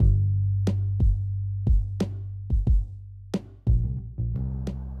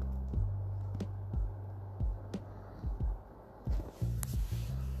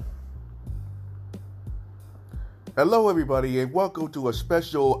Hello, everybody, and welcome to a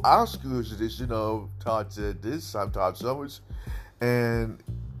special Oscars edition of Todd Said This. I'm Todd Summers, and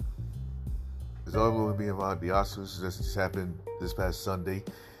it's all going to be about the Oscars that just happened this past Sunday,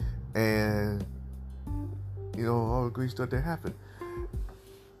 and all the great stuff that happened.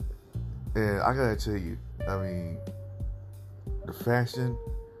 And I gotta tell you, the fashion.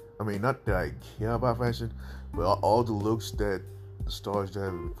 Not that I care about fashion, but all the looks that the stars that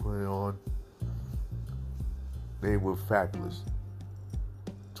have been putting on. They were fabulous.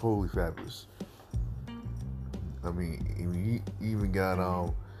 Totally fabulous. He even got,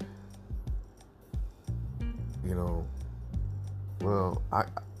 I'm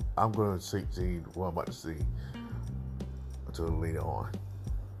going to say what I'm about to say until later on.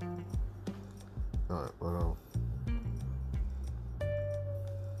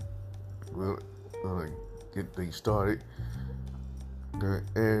 We're going to get things started.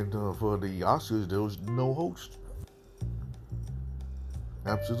 And for the Oscars, there was no host.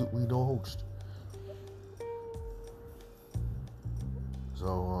 Absolutely no host.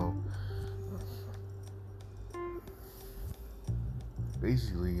 So,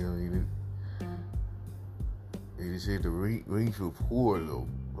 basically, they said the ratings were poor, though.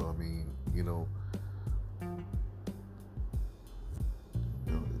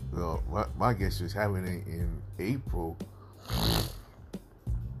 My guess is having it in April,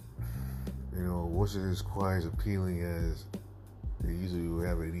 wasn't as quite as appealing as they usually would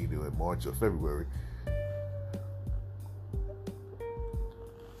have it either in March or February.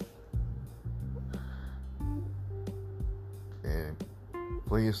 And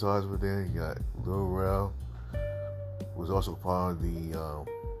plenty stars were there. You got Lil Rel, was also part of the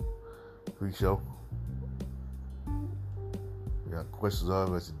pre-show. You got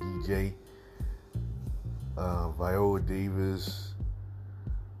Questlove as a DJ. Viola Davis.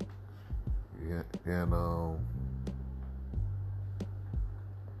 Yeah, and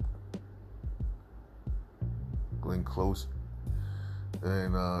Glenn Close.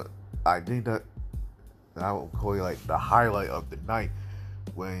 And I think that I would call it like the highlight of the night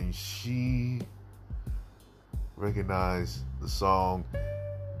when she recognized the song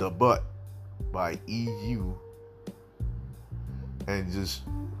 "The Butt" by EU and just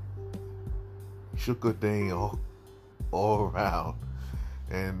shook her thing all around.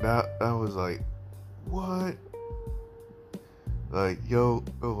 And that was like, what? Like, that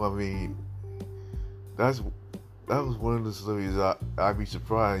was one of the celebrities I'd be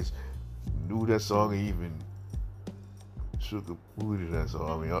surprised knew that song and even shook a booty to that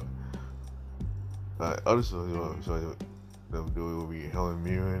song. Other songs, that would do it would be Helen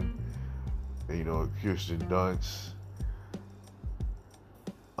Mirren, and, Kirsten Dunst,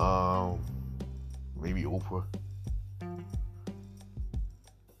 maybe Oprah.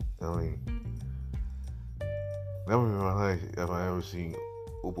 Never in my life have I ever seen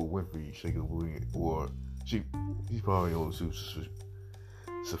Oprah Winfrey shake a booty, or she's probably a little too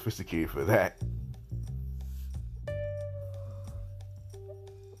sophisticated for that.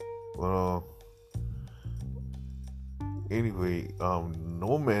 Well, anyway,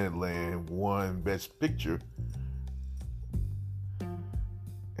 Nomadland won Best Picture,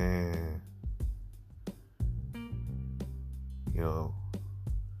 and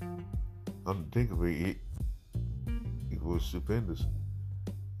come to think of it, it was stupendous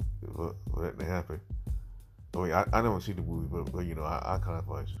for that to happen. I never seen the movie, but I kind of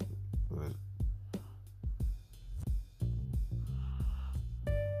find it.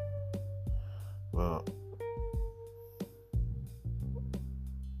 Well,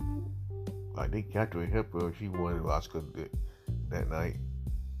 I think Katharine Hepburn, she won an Oscar that night.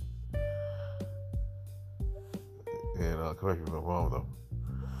 And correct me if I'm wrong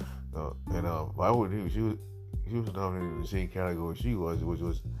though. And Viola Davis, she was nominated in the same category she was, which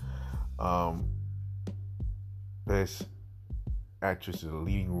was Best Actress in a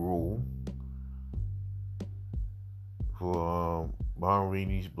Leading Role for Ma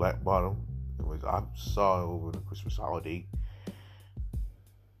Rainey's Black Bottom. I saw it over the Christmas holiday,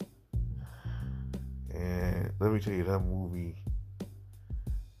 and let me tell you, that movie,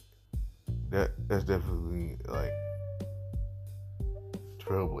 that's definitely like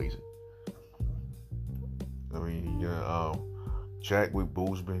trailblazing. Chadwick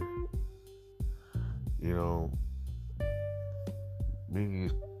Boseman, being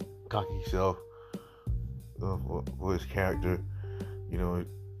his cocky self for his character,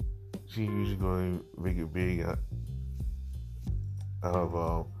 she usually going to make it big out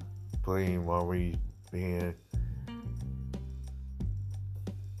of playing Ma Rainey's band.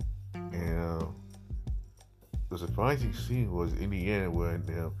 And the surprising scene was in the end when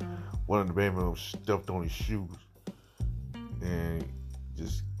one of the band members stepped on his shoes. and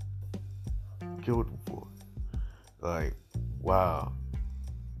just killed him for it. Like, wow.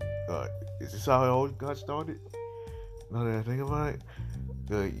 Is this how it all got started? Now that I think about it,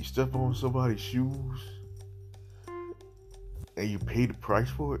 you step on somebody's shoes and you pay the price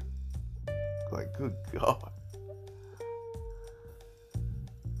for it. Like, good God.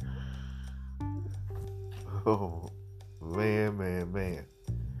 Oh, man.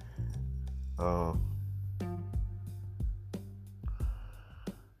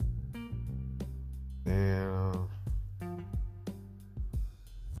 And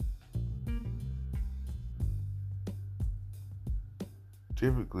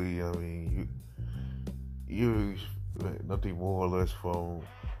typically, I mean, you expect nothing more or less from,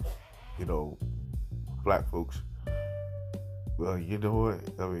 black folks. Well, you know what?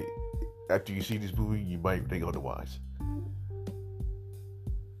 I mean, after you see this movie, you might think otherwise.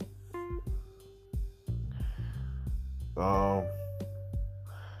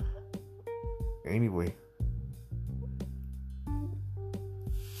 Anyway,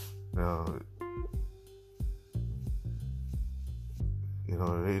 now,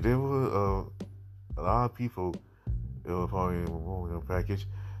 there were a lot of people that were probably in the package,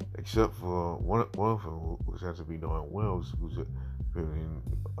 except for one of them, which had to be Dawn Wells, who's in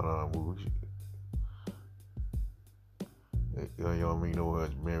movies. Y'all may know her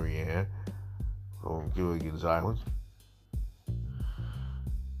as Mary Ann from Gilligan's Island.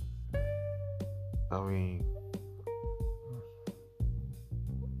 I mean,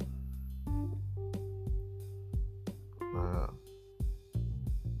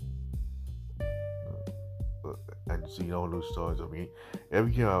 and seeing all those stars. I mean,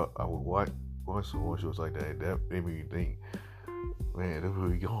 every year I would watch some shows like that. That made me think, man, they're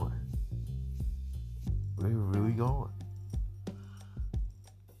really gone. They're really gone.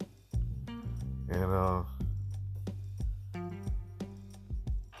 And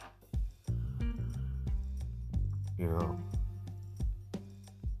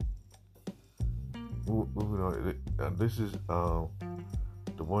moving on. This is the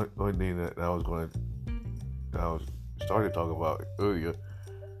one thing that I was starting to talk about earlier.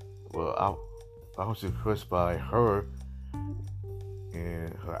 Well, I was impressed by her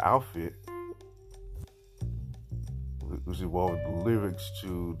and her outfit, which involved the lyrics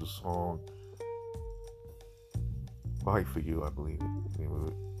to the song "Fight for You," I believe the name of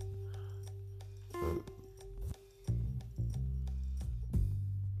it.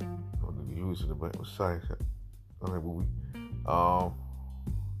 Using the back side on that movie.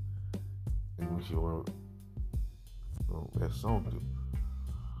 And we should that song too.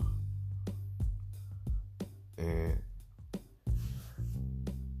 And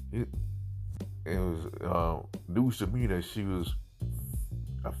it was news to me that she was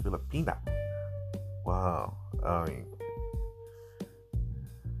a Filipina. Wow. I mean,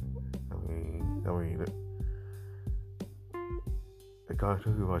 it kind of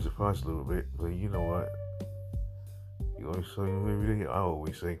took me by surprise a little bit, but you know what? You always say every day, I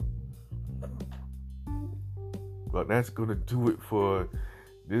always say. But that's gonna do it for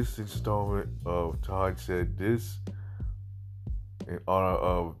this installment of Todd Said This in honor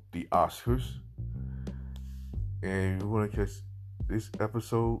of the Oscars. And if you want to catch this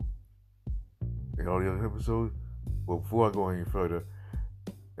episode and all the other episodes, well, before I go any further,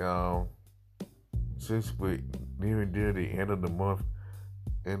 since we're nearing the end of the month,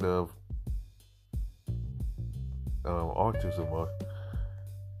 end of Autism Month,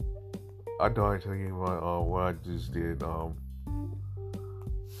 I thought I'd tell you what I just did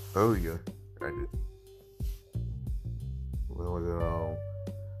earlier. I did when I was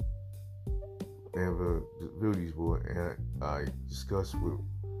the Disabilities Board, and I discussed with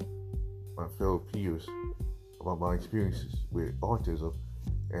my fellow peers about my experiences with autism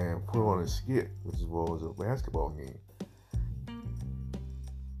and put on a skit, which was a basketball game.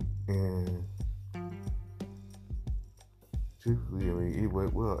 And truthfully, I mean, it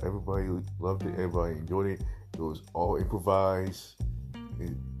went well. Everybody loved it. Everybody enjoyed it. It was all improvised.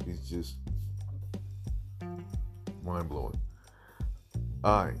 It's just mind-blowing.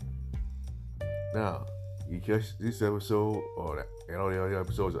 Alright. Now, you catch this episode and all the other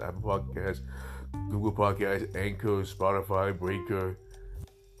episodes of Apple Podcasts, Google Podcasts, Anchor, Spotify, Breaker,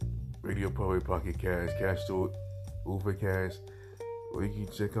 Radio Public, Pocket Cast, Castro, Overcast, or you can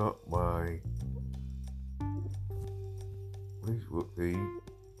check out my Facebook page.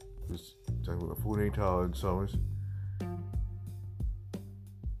 Just type in my full name, Tyler Summers.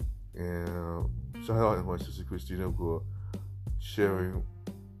 And shout out to my sister Christina for sharing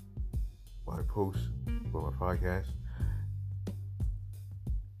my posts for my podcast.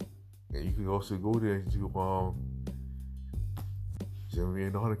 And you can also go there to send me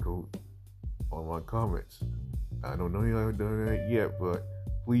an article on my comments. I don't know you haven't done that yet, but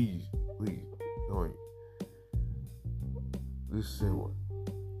please, don't. Just send one.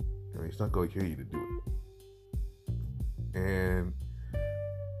 I mean, it's not going to kill you to do it. And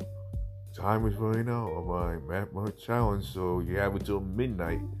time is running out on my Math Month challenge, so you have until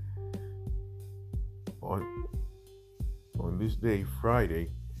midnight on this day, Friday,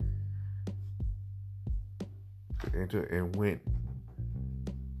 to enter and win.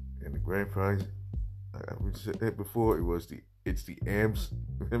 And the grand prize, I've said that before, it's the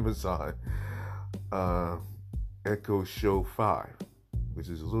Amazon Echo Show 5, which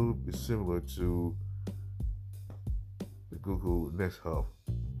is a little bit similar to the Google Nest Hub.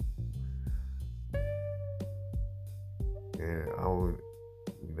 And I will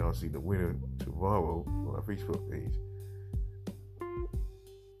see the winner tomorrow on our Facebook page.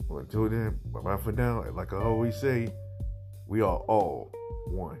 Well, until then, bye-bye for now. And like I always say, we are all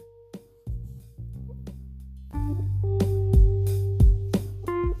one.